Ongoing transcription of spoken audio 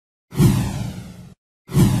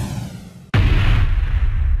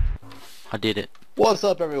I did it. What's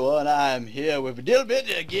up, everyone? I'm here with a little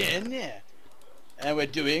bit again, and we're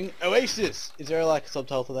doing Oasis. Is there like a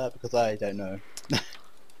subtitle to that? Because I don't know.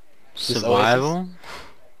 Survival?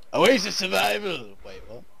 Oasis survival. Wait,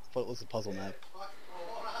 what? What was the puzzle map?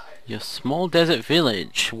 Your small desert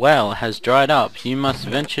village well has dried up. You must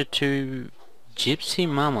venture to Gypsy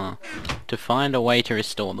Mama to find a way to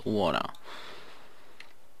restore the water.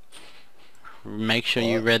 Make sure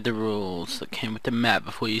you read the rules that came with the map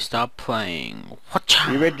before you start playing.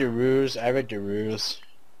 You read the rules. I read the rules.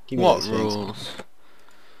 Give me What those things. rules?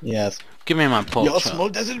 Yes. Give me my pork Your chop. small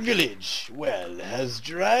desert village well has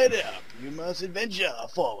dried up. You must adventure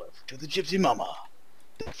forward to the Gypsy Mama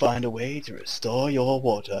to find a way to restore your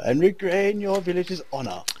water and regain your village's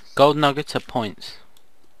honor. Gold nuggets are points.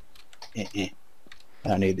 I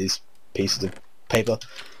don't need these pieces of paper.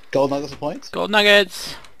 Gold nuggets are points? Gold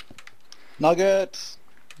nuggets! Nuggets!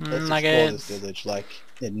 Let's explore Nuggets! this village like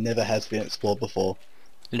it never has been explored before.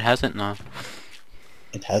 It hasn't, no.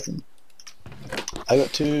 It hasn't. I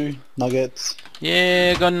got 2 nuggets.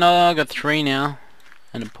 Yeah, I got 3 now.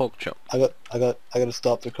 And a pork chop. I gotta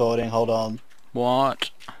stop recording, hold on. What?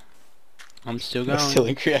 I'm still We're going. still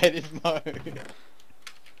in creative mode.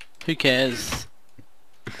 Who cares?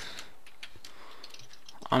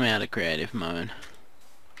 I'm out of creative mode.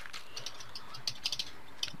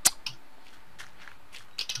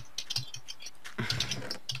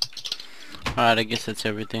 Alright, I guess that's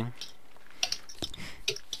everything.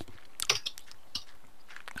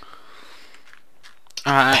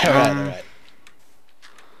 Alright, Alright.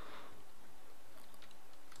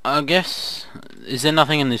 I guess... Is there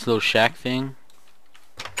nothing in this little shack thing?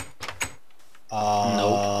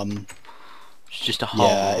 Nope. It's just a hole.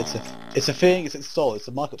 Yeah, it's a thing, it's a stall, it's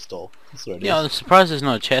a market stall. That's what it Yeah, is. I'm surprised there's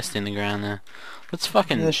no chest in the ground there. Let's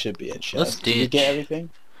fucking... There should be a chest. Let's Did you ditch. get everything?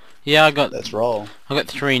 Yeah, I got... Let's roll. I got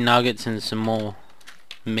 3 nuggets and some more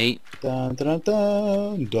meat. Dun dun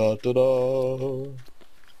dun dun dun dun.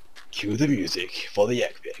 Cue the music for the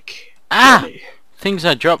yak pick. Ah! Johnny. Things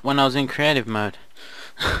I dropped when I was in creative mode.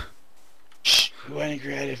 Shh, we weren't in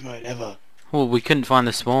creative mode ever. Well, we couldn't find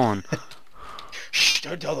the spawn. Shh,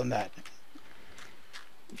 don't tell them that.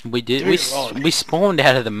 We did. Do it wrong. We spawned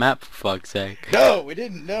out of the map, for fuck's sake. No, we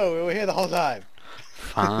didn't. No, we were here the whole time.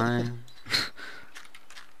 Fine.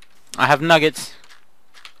 I have nuggets.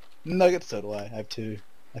 Nuggets, so do I. I have 2.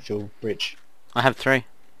 I feel rich. I have 3.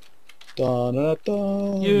 Dun dun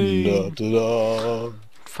dun Yay. dun dun dun.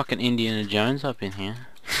 Fucking Indiana Jones up in here.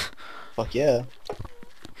 Fuck yeah.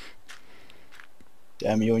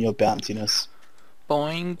 Damn you and your bounciness.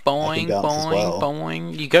 Boing, boing, bounce as boing, well.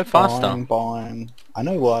 boing. You go faster. Boing, boing. I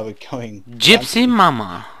know why we're going. Gypsy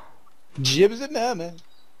Mama. Gypsy mama.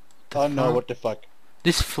 Oh no, fuck? what the fuck?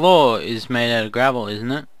 This floor is made out of gravel,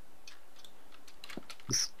 isn't it?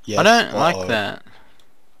 Yes. I don't like that.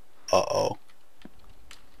 Uh-oh.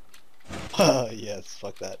 Yes,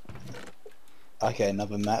 fuck that. Okay,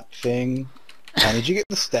 another map thing. Did you get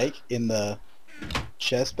the steak in the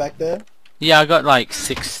chest back there? Yeah, I got like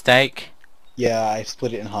 6 steak. Yeah, I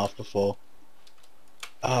split it in half before.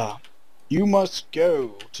 You must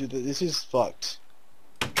go to the... This is fucked.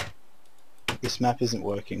 This map isn't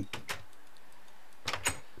working.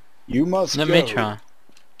 You must Let go me try.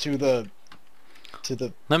 to the...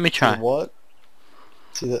 Let me To try. the what?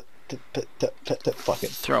 To the... Fuck it.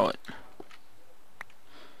 Throw it.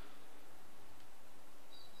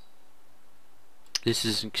 This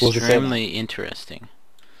is does it say? extremely interesting.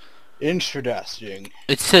 Interesting.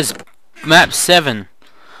 It says map 7.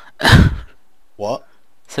 What?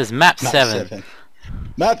 It says map Map 7. 7.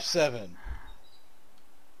 Map 7.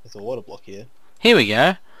 There's a water block here. Here we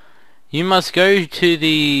go. You must go to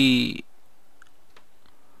the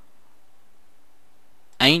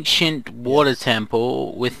ancient water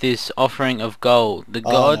temple with this offering of gold. The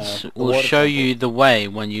gods no, the will water show temple. you the way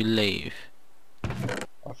when you leave.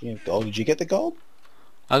 Offering of gold. Did you get the gold?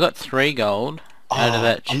 I got 3 gold out of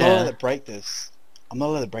that I'm not allowed chair. to break this. I'm not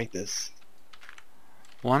allowed to break this.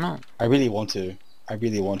 Why not? I really want to. I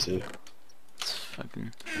really want to. Let's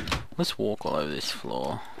fucking... Let's walk all over this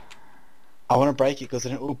floor. I want to break it because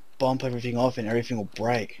then it will bump everything off and everything will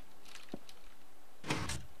break.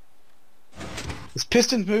 This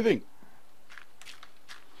piston's moving.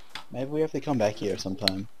 Maybe we have to come back here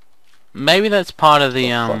sometime. Maybe that's part of the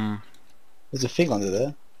fuck? There's a thing under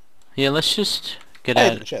there. Yeah, let's just get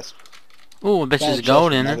Hey, out. the chest. Oh, I bet Found there's a chest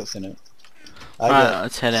gold with in it. nuggets in it. I Alright, got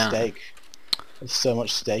let's head out. steak. There's so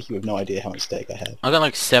much steak, you have no idea how much steak I have. I got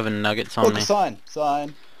like 7 nuggets on Look, me. a sign!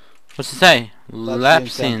 Sign! What's it say? Lapsian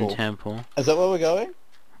Lapsian Temple. Is that where we're going?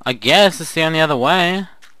 I guess it's the only other way.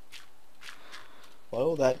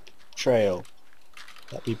 Follow that trail.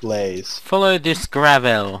 Let me blaze. Follow this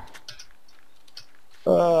gravel.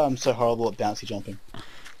 Oh, I'm so horrible at bouncy jumping.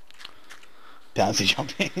 Bouncy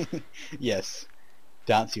jumping. Yes.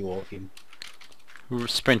 Bouncy walking.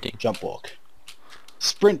 Sprinting. Jump walk.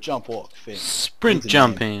 Sprint jump walk thing. Sprint Needs a name.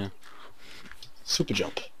 jumping. Super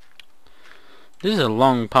jump. This is a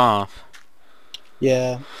long path.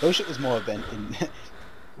 Yeah. I wish it was more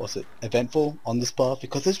eventful on this path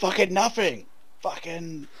because there's fucking nothing.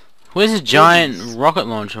 Fucking. Where's a giant Goodness. rocket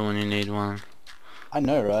launcher when you need one? I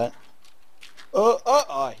know, right? Oh,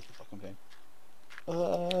 I hit the fucking thing.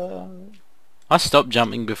 I stop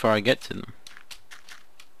jumping before I get to them.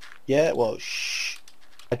 Yeah, well, shh.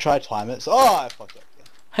 I tried to time it, so I fucked up. Yeah.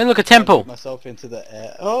 Hey, look, a I temple! moved myself into the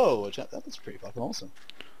air. Oh, that was pretty fucking awesome.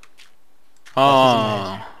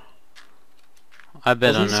 Oh, I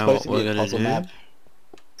bet I Wasn't it know supposed what to be we're a gonna puzzle do. map?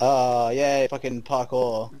 Oh, yay, fucking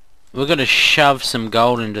parkour. We're gonna shove some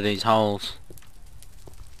gold into these holes.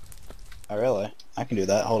 Oh, really? I can do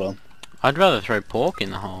that, hold on. I'd rather throw pork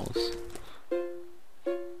in the holes.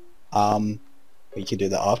 We can do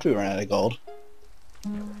that after we run out of gold.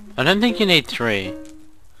 I don't think you need 3.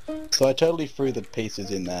 So I totally threw the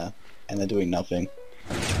pieces in there, and they're doing nothing.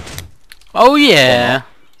 Oh yeah!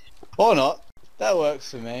 Or not. That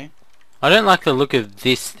works for me. I don't like the look of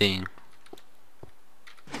this thing.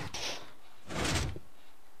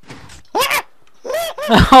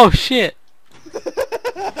 Oh shit!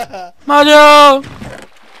 Mario!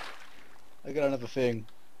 I got another thing.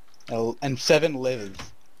 And 7 levers.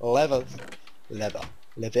 Lever.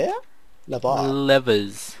 Lever?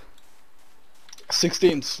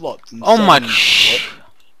 16 slots and Oh my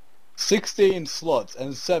 16 slots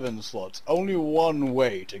and 7 slots. Only one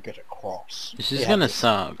way to get across. This is gonna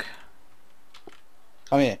suck.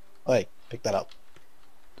 Come here. Hey, pick that up.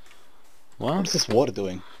 What? What's this water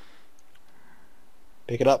doing?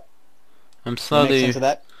 Pick it up. I'm Make slowly... sense of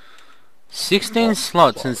that? 16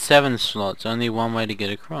 slots and 7 slots. Only one way to get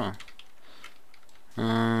across.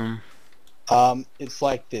 It's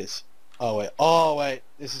like this. Oh wait.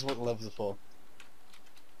 This is what the levers are for.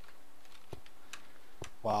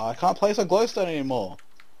 Wow, I can't place on glowstone anymore.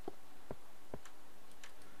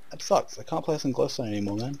 That sucks. I can't place on glowstone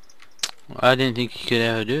anymore, man. I didn't think you could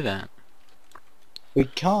ever do that. We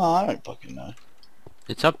can't. I don't fucking know.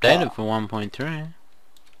 It's updated for 1.3.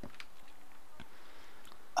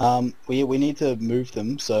 We need to move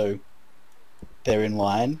them so they're in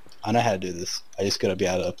line. I know how to do this. I just gotta be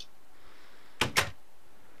able to.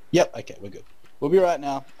 Yep. Okay, we're good. We'll be right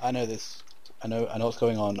now. I know this. I know what's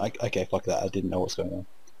going on. Okay, fuck that. I didn't know what's going on.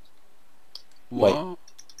 Whoa.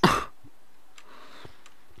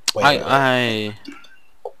 Wait.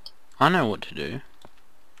 I know what to do.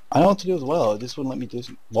 I know what to do as well. This wouldn't let me do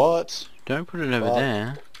some. What? Don't put it over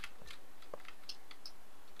there.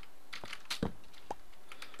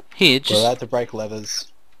 Here, We're allowed to break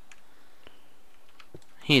levers.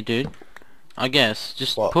 Here, dude. I guess.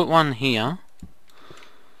 Just What? put one here.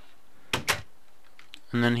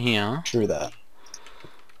 And then here. True that.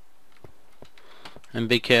 And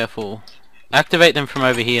be careful. Activate them from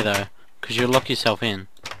over here, though. Because you'll lock yourself in.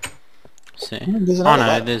 See? There's Oh another no,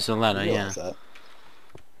 ladder. there's a ladder, I yeah. realised that.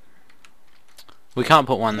 We can't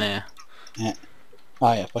put one there. Yeah.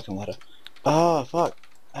 Oh yeah, fucking ladder. Oh fuck.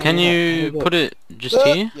 Can you put it just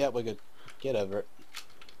here? Yeah, we're good. Get over it.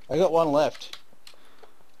 I got one left.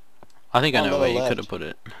 I think I One know where level you could left. have put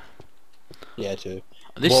it. Yeah, too.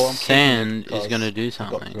 This Well, I'm keeping sand it is gonna do because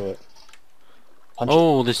I got something. through it. Punch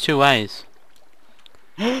Oh, there's 2 ways.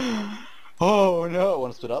 it. Oh no, I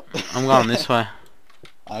want to split up. I'm going this way.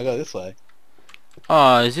 I go this way.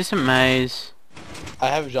 Oh, is this a maze? I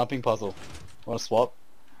have a jumping puzzle. Want to swap?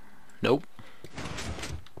 Nope.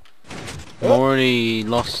 I'm already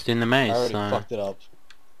lost in the I maze, already so fucked it up.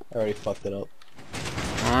 I already fucked it up.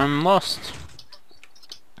 I'm lost.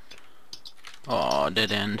 Oh,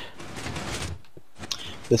 dead end.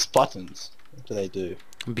 There's buttons. What do they do?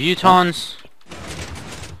 Butons.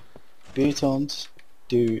 Butons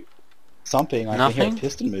do something. I can hear Nothing? a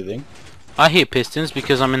piston moving. I hear pistons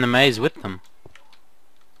because I'm in the maze with them.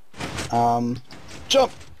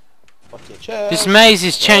 Jump! Fuck your chest. This maze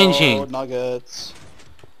is changing. God nuggets.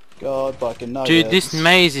 God fucking nuggets. Dude, this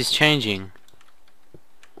maze is changing.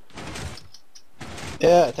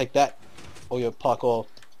 Yeah, take that. All your parkour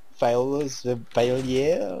failures.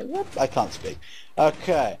 Failure? What? I can't speak.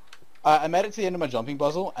 Okay. I made it to the end of my jumping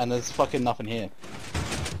puzzle, and there's fucking nothing here.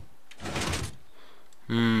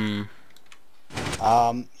 Hmm.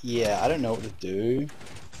 Yeah, I don't know what to do.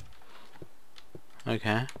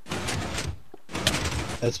 Okay.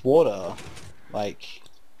 There's water, like,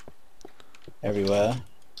 everywhere.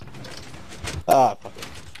 Ah, fuck it.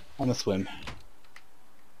 I'm gonna swim.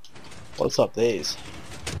 What's up these?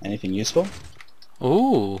 Anything useful?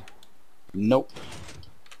 Ooh. Nope.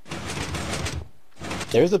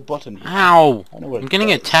 There is a button here. Ow! I don't know what I'm it getting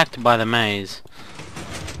does. attacked by the maze.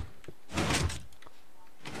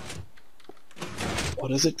 What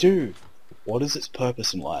does it do? What is its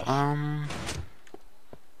purpose in life?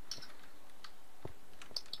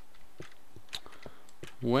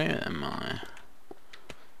 Where am I?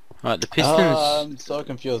 Right, the pistons. I'm so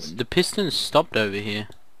confused. The pistons stopped over here.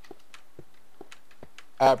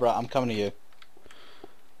 Alright, bro, I'm coming to you.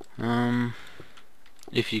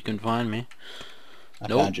 If you can find me. I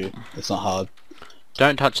Nope. found you. It's not hard.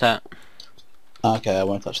 Don't touch that. Okay, I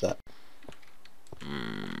won't touch that.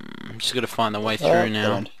 I'm just gotta find the way through now.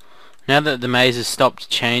 Don't. Now that the maze has stopped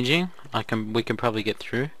changing, we can probably get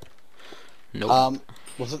through. Nope.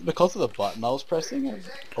 Was it because of the button I was pressing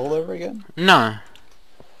all over again? No.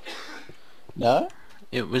 No?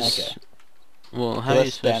 It was. Okay. Well, how are you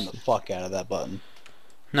Let's spam supposed the to? fuck out of that button.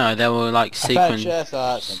 No, they were like I found a chest.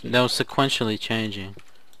 They were sequentially changing.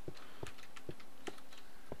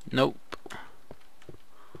 Nope.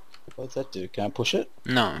 What's that do? Can I push it?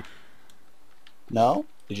 No. No?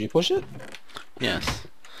 Did you push it? Yes.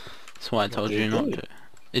 That's why I told did you it not do? to.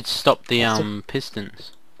 It stopped the What's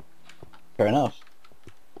pistons. Fair enough.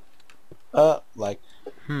 Like,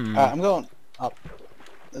 I'm going up.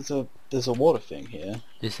 There's a water thing here.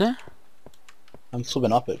 Is there? I'm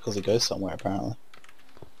swimming up it because it goes somewhere apparently.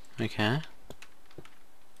 Okay.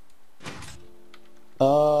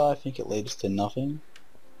 I think it leads to nothing.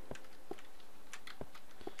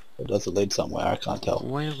 Or does it lead somewhere? I can't tell.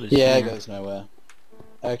 Where was Yeah, it that? goes nowhere.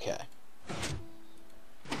 Okay.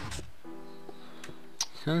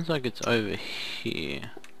 Sounds like it's over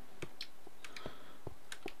here.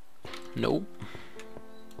 Nope.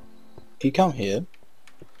 You come here.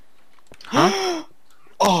 Huh?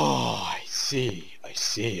 Oh, I see. I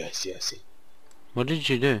see. What did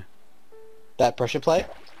you do? That pressure plate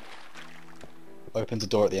opens a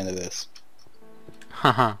door at the end of this.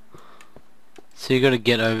 Haha. So you gotta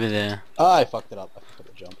get over there. Oh, I fucked it up. I fucked up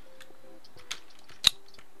the jump.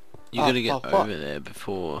 You gotta get fuck. over there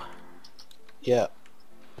before. Yeah.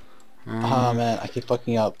 Oh man, I keep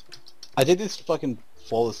fucking up. I did this fucking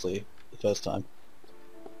flawlessly the first time.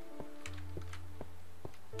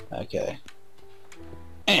 Okay.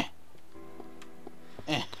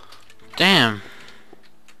 Damn.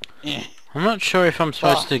 Eh. I'm not sure if I'm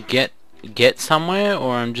supposed to get somewhere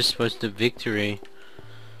or I'm just supposed to victory.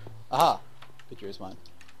 Aha! Picture is mine.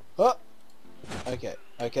 Oh! Okay,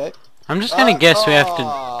 okay. I'm just gonna guess we have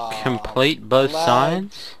to complete both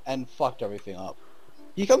lagged sides. And fucked everything up.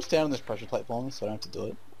 You come stand on this pressure plate for me so I don't have to do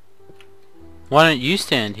it. Why don't you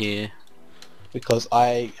stand here? Because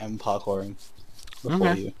I am parkouring before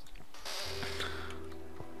Okay. you.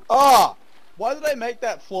 Ah! Why did I make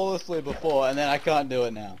that flawlessly before and then I can't do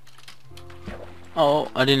it now?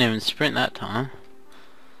 Oh, I didn't even sprint that time.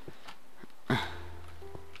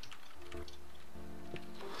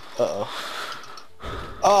 Uh-oh.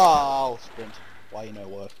 Oh, sprint. Why you no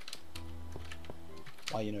work?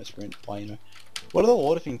 Why you no sprint? Why you no... What are the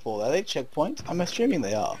water thing for? Are they checkpoints? I'm assuming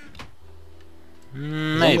they are. 'Cause I'm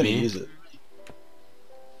gonna Maybe. use it.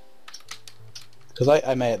 Because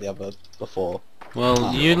I made it the other before.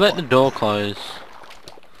 Well, you let the door close.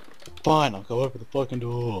 Fine, I'll go over the fucking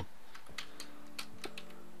door.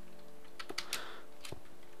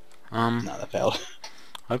 No, that failed.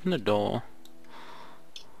 Open the door.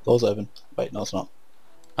 Door's open. Wait, no it's not.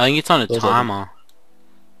 I think it's on a Door's open. timer.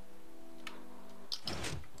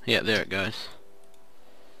 Yeah, there it goes.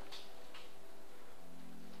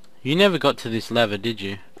 You never got to this lever, did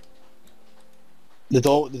you? The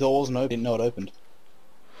door wasn't open, didn't know it opened.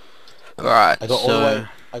 Right, I got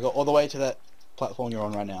all the way to that platform you're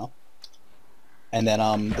on right now. And then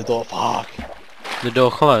the door the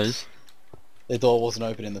door closed? the door wasn't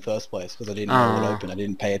open in the first place because I didn't know it opened. I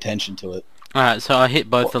didn't pay attention to it. Alright, so I hit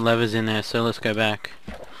both the levers in there, so let's go back.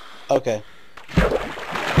 Okay.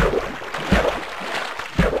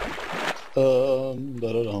 Hey,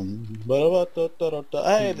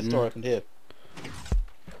 the door opened here.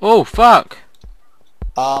 Oh, fuck!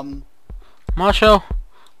 Marshall?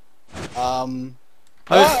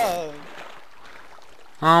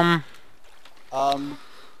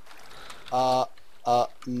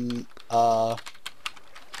 Oh.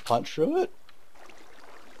 Punch through it?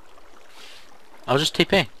 I'll just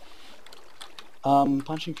TP.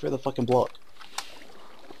 Punching through the fucking block.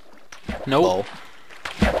 Nope. Lol.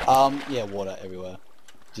 Yeah, water everywhere.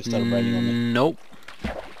 Just started raining on me. Nope.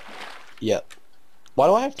 Yep. Why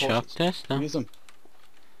do I have Chuck torches? tester. Use them.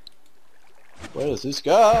 Where does this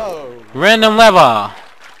go? Random lever!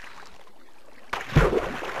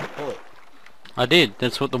 Pull it. I did.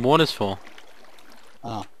 That's what the water's for.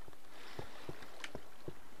 Ah.